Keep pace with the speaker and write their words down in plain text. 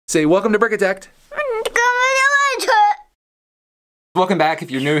Say welcome to Brickitect. Welcome back. If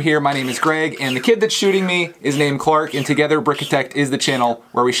you're new here, my name is Greg, and the kid that's shooting me is named Clark, and together Brickitect is the channel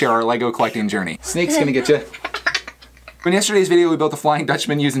where we share our Lego collecting journey. Snake's gonna get you. In yesterday's video, we built a Flying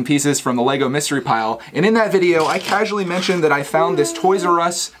Dutchman using pieces from the Lego mystery pile, and in that video, I casually mentioned that I found this Toys R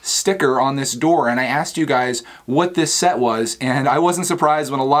Us sticker on this door, and I asked you guys what this set was, and I wasn't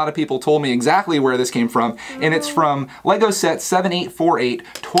surprised when a lot of people told me exactly where this came from, and it's from Lego set 7848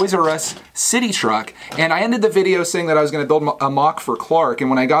 Toys R Us City Truck, and I ended the video saying that I was going to build a mock for Clark, and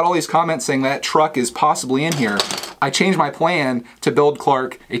when I got all these comments saying that truck is possibly in here, I changed my plan to build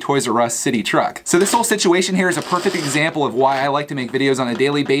Clark a Toys R Us City Truck. So this whole situation here is a perfect example of why I like to make videos on a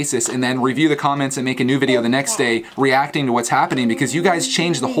daily basis and then review the comments and make a new video the next day reacting to what's happening, because you guys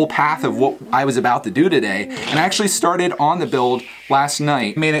changed the whole path of what I was about to do today. And I actually started on the build last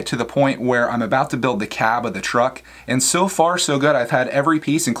night. Made it to the point where I'm about to build the cab of the truck, and so far so good. I've had every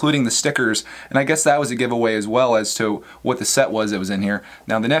piece including the stickers, and I guess that was a giveaway as well as to what the set was that was in here.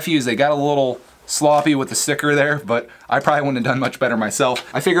 Now the nephews, they got a little sloppy with the sticker there, but I probably wouldn't have done much better myself.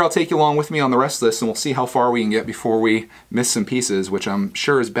 I figure I'll take you along with me on the rest of this and we'll see how far we can get before we miss some pieces, which I'm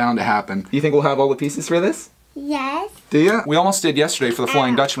sure is bound to happen. Do you think we'll have all the pieces for this? Yes. Do you? We almost did yesterday for the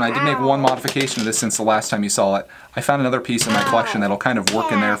Flying Dutchman. I did make one modification to this since the last time you saw it. I found another piece in my collection that'll kind of work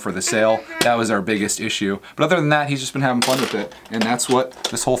in there for the sale. That was our biggest issue. But other than that, he's just been having fun with it, and that's what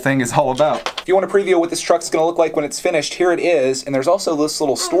this whole thing is all about. If you want to preview what this truck's going to look like when it's finished, here it is. And there's also this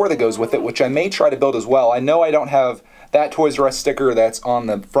little store that goes with it, which I may try to build as well. I know I don't have that Toys R Us sticker that's on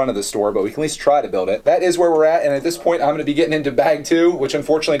the front of the store, but we can at least try to build it. That is where we're at, and at this point I'm going to be getting into bag 2, which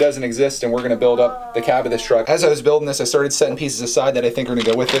unfortunately doesn't exist, and we're going to build up the cab of this truck. As I was building this, I started setting pieces aside that I think are going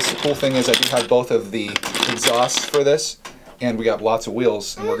to go with this. The cool thing is I do have both of the exhausts for this, and we got lots of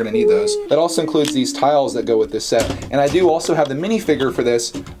wheels, and we're going to need those. That also includes these tiles that go with this set, and I do also have the minifigure for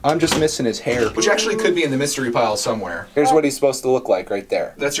this. I'm just missing his hair, which actually could be in the mystery pile somewhere. Here's what he's supposed to look like right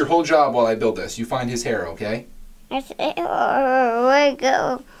there. That's your whole job while I build this. You find his hair, okay? Where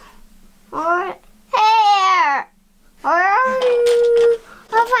go? Or hair? Where are you?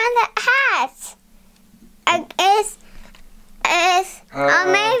 I'll find the hat. It's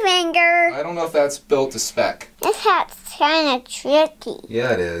on my finger. I don't know if that's built to spec. This hat's kind of tricky.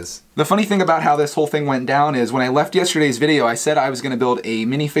 Yeah, it is. The funny thing about how this whole thing went down is when I left yesterday's video, I said I was going to build a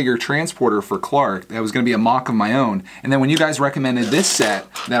minifigure transporter for Clark. That was going to be a mock of my own. And then when you guys recommended this set,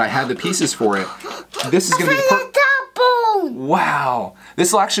 that I had the pieces for it, this is going to be the wow!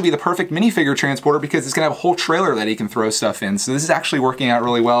 This will actually be the perfect minifigure transporter because it's going to have a whole trailer that he can throw stuff in. So this is actually working out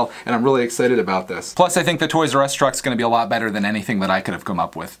really well, and I'm really excited about this. Plus, I think the Toys R Us truck's going to be a lot better than anything that I could have come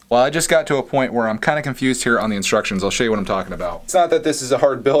up with. Well, I just got to a point where I'm kind of confused here on the instructions. I'll show you what I'm talking about. It's not that this is a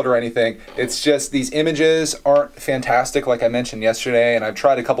hard build or anything. It's just these images aren't fantastic like I mentioned yesterday, and I've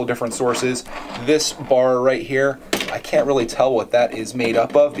tried a couple different sources. This bar right here, I can't really tell what that is made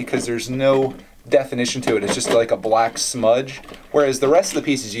up of because there's no definition to it. It's just like a black smudge, whereas the rest of the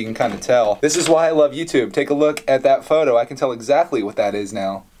pieces you can kind of tell. This is why I love YouTube. Take a look at that photo. I can tell exactly what that is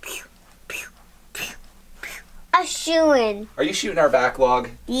now. I'm shooting. Are you shooting our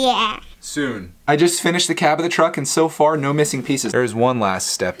backlog? Yeah. Soon. I just finished the cab of the truck, and so far no missing pieces. There's one last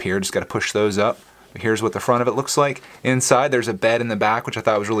step here. Just got to push those up. Here's what the front of it looks like. Inside there's a bed in the back, which I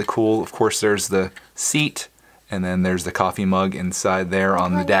thought was really cool. Of course there's the seat, and then there's the coffee mug inside there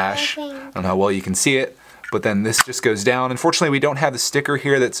on the dash. I don't know how well you can see it, but then this just goes down. Unfortunately, we don't have the sticker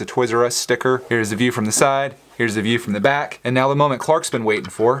here that's a Toys R Us sticker. Here's the view from the side, here's the view from the back, and now the moment Clark's been waiting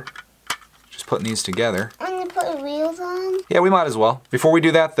for. Just putting these together. I'm gonna put wheels on? Yeah, we might as well. Before we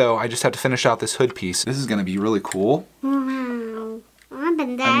do that though, I just have to finish out this hood piece. This is gonna be really cool. Wow. I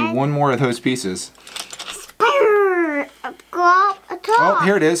need one more of those pieces. Oh,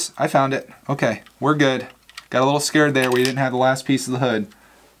 here it is. I found it. Okay, we're good. Got a little scared there. We didn't have the last piece of the hood,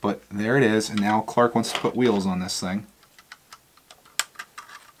 but there it is. And now Clark wants to put wheels on this thing.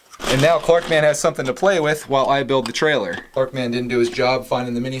 And now Clarkman has something to play with while I build the trailer. Clarkman didn't do his job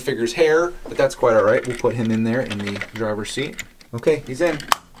finding the minifigure's hair, but that's quite all right. We'll put him in there in the driver's seat. Okay, he's in.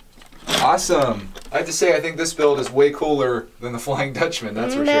 Awesome. I have to say, I think this build is way cooler than the Flying Dutchman,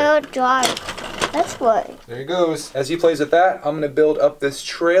 that's for sure. That's what. There he goes. As he plays with that, I'm going to build up this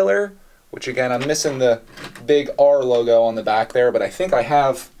trailer, which again, I'm missing the big R logo on the back there, but I think I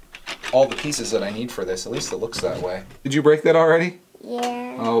have all the pieces that I need for this. At least it looks that way. Did you break that already?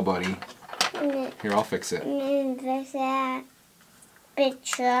 Yeah. Oh, buddy. Here, I'll fix it. There's that big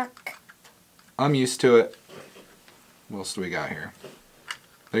truck. I'm used to it. What else do we got here?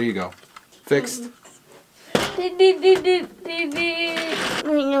 There you go. Fixed. We know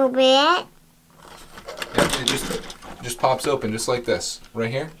that. Yep, it just just pops open just like this.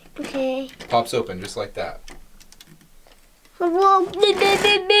 Right here. Okay. Pops open just like that. Whoa,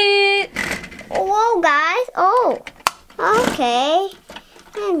 whoa, guys. Oh, okay.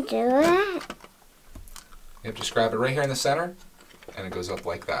 Can do that. Yep, just grab it right here in the center, and it goes up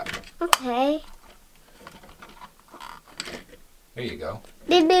like that. Okay. There you go.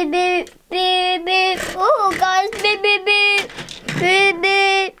 Beep, beep, beep, beep, beep. Oh, guys. Beep, beep, beep. Beep,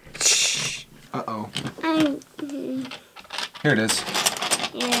 beep. Uh-oh. Mm-hmm. Here it is.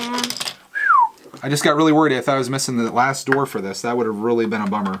 Yeah. I just got really worried. I thought I was missing the last door for this. That would have really been a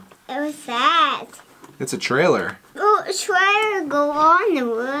bummer. It was sad. It's a trailer. Oh, try to go on the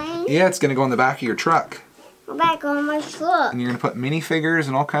way. Yeah, it's going to go in the back of your truck. Go back on my truck. And you're going to put minifigures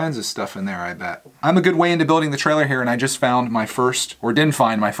and all kinds of stuff in there, I bet. I'm a good way into building the trailer here, and I just found my first, or didn't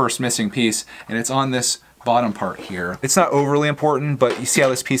find my first missing piece, and it's on this bottom part here. It's not overly important, but you see how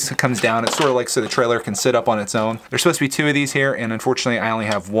this piece comes down. It's sort of like so the trailer can sit up on its own. There's supposed to be 2 of these here, and unfortunately I only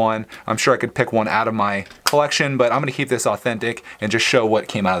have 1. I'm sure I could pick one out of my collection, but I'm gonna keep this authentic and just show what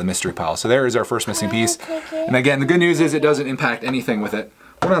came out of the mystery pile. So there is our first missing piece. And again, the good news is it doesn't impact anything with it.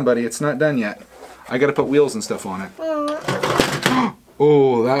 Hold on, buddy, it's not done yet. I gotta put wheels and stuff on it.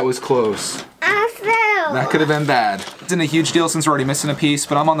 Oh, that was close. I fell. That could have been bad. It isn't a huge deal since we're already missing a piece,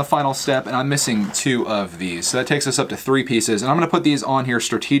 but I'm on the final step and I'm missing 2 of these. So that takes us up to 3 pieces. And I'm gonna put these on here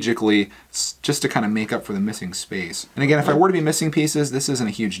strategically just to kind of make up for the missing space. And again, if I were to be missing pieces, this isn't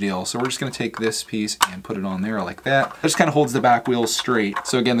a huge deal. So we're just gonna take this piece and put it on there like that. That just kind of holds the back wheels straight.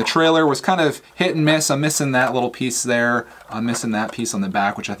 So again, the trailer was kind of hit and miss. I'm missing that little piece there. I'm missing that piece on the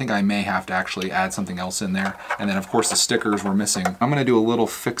back, which I think I may have to actually add something else in there. And then of course the stickers were missing. I'm gonna do a little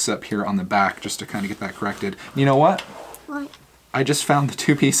fix up here on the back just to kind of get that corrected. You know what? What? I just found the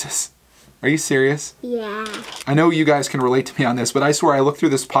 2 pieces. Are you serious? Yeah. I know you guys can relate to me on this, but I swear I looked through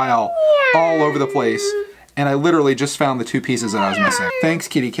this pile all over the place, and I literally just found the 2 pieces that I was missing. Thanks,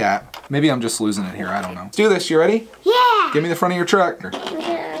 kitty cat. Maybe I'm just losing it here, I don't know. Let's do this, you ready? Yeah. Give me the front of your truck.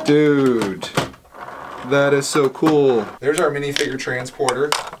 Dude, that is so cool. There's our minifigure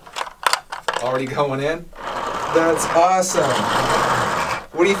transporter. Already going in. That's awesome.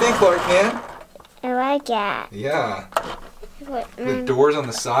 What do you think, Clark, man? I like that. Yeah. The doors on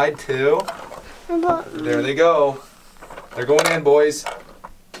the side too. There they go. They're going in, boys.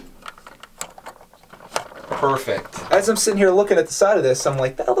 Perfect. As I'm sitting here looking at the side of this, I'm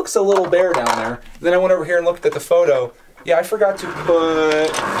like, that looks a little bare down there. Then I went over here and looked at the photo. Yeah, I forgot to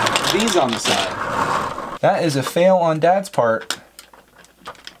put these on the side. That is a fail on Dad's part.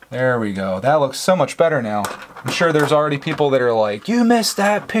 There we go. That looks so much better now. I'm sure there's already people that are like, you missed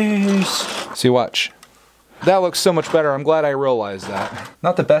that piece. See, watch. That looks so much better. I'm glad I realized that.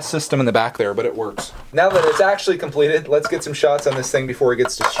 Not the best system in the back there, but it works. Now that it's actually completed, let's get some shots on this thing before it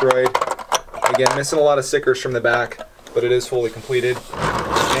gets destroyed. Again, missing a lot of stickers from the back, but it is fully completed.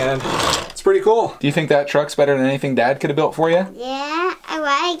 And it's pretty cool. Do you think that truck's better than anything Dad could have built for you? Yeah, I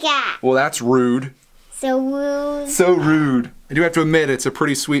like that. Well, that's rude. So rude. So rude. I do have to admit, it's a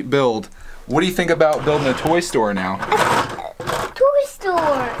pretty sweet build. What do you think about building a toy store now? Toy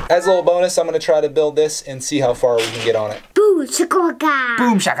store. As a little bonus, I'm going to try to build this and see how far we can get on it. Boom shakalaka.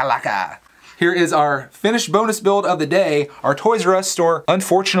 Boom shakalaka. Here is our finished bonus build of the day, our Toys R Us store.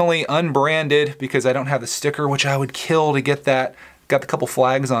 Unfortunately unbranded because I don't have the sticker, which I would kill to get that. Got the couple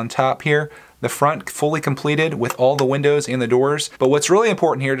flags on top here. The front fully completed with all the windows and the doors. But what's really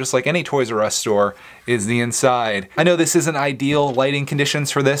important here, just like any Toys R Us store, is the inside. I know this isn't ideal lighting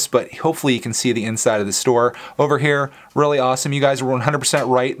conditions for this, but hopefully you can see the inside of the store. Over here, really awesome. You guys were 100%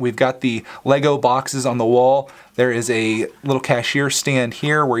 right. We've got the Lego boxes on the wall. There is a little cashier stand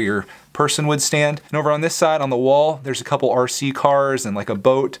here where your person would stand. And over on this side on the wall, there's a couple RC cars and like a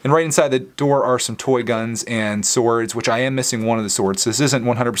boat. And right inside the door are some toy guns and swords, which I am missing one of the swords. So this isn't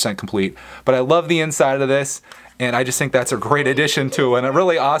 100% complete, but I love the inside of this. And I just think that's a great addition to a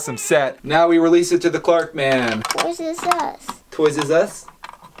really awesome set. Now we release it to the Clark Man. Toys R Us. Toys R Us?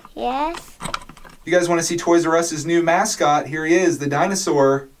 Yes. You guys want to see Toys R Us's new mascot? Here he is, the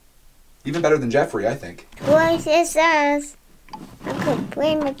dinosaur. Even better than Jeffrey, I think. Toys R Us. I could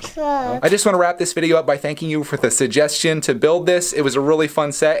bring the truck. I just want to wrap this video up by thanking you for the suggestion to build this. It was a really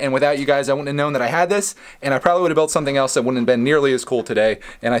fun set, and without you guys, I wouldn't have known that I had this, and I probably would have built something else that wouldn't have been nearly as cool today,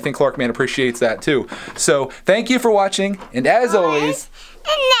 and I think Clarkman appreciates that too. So, thank you for watching, and as always...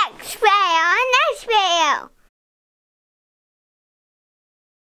 Next video.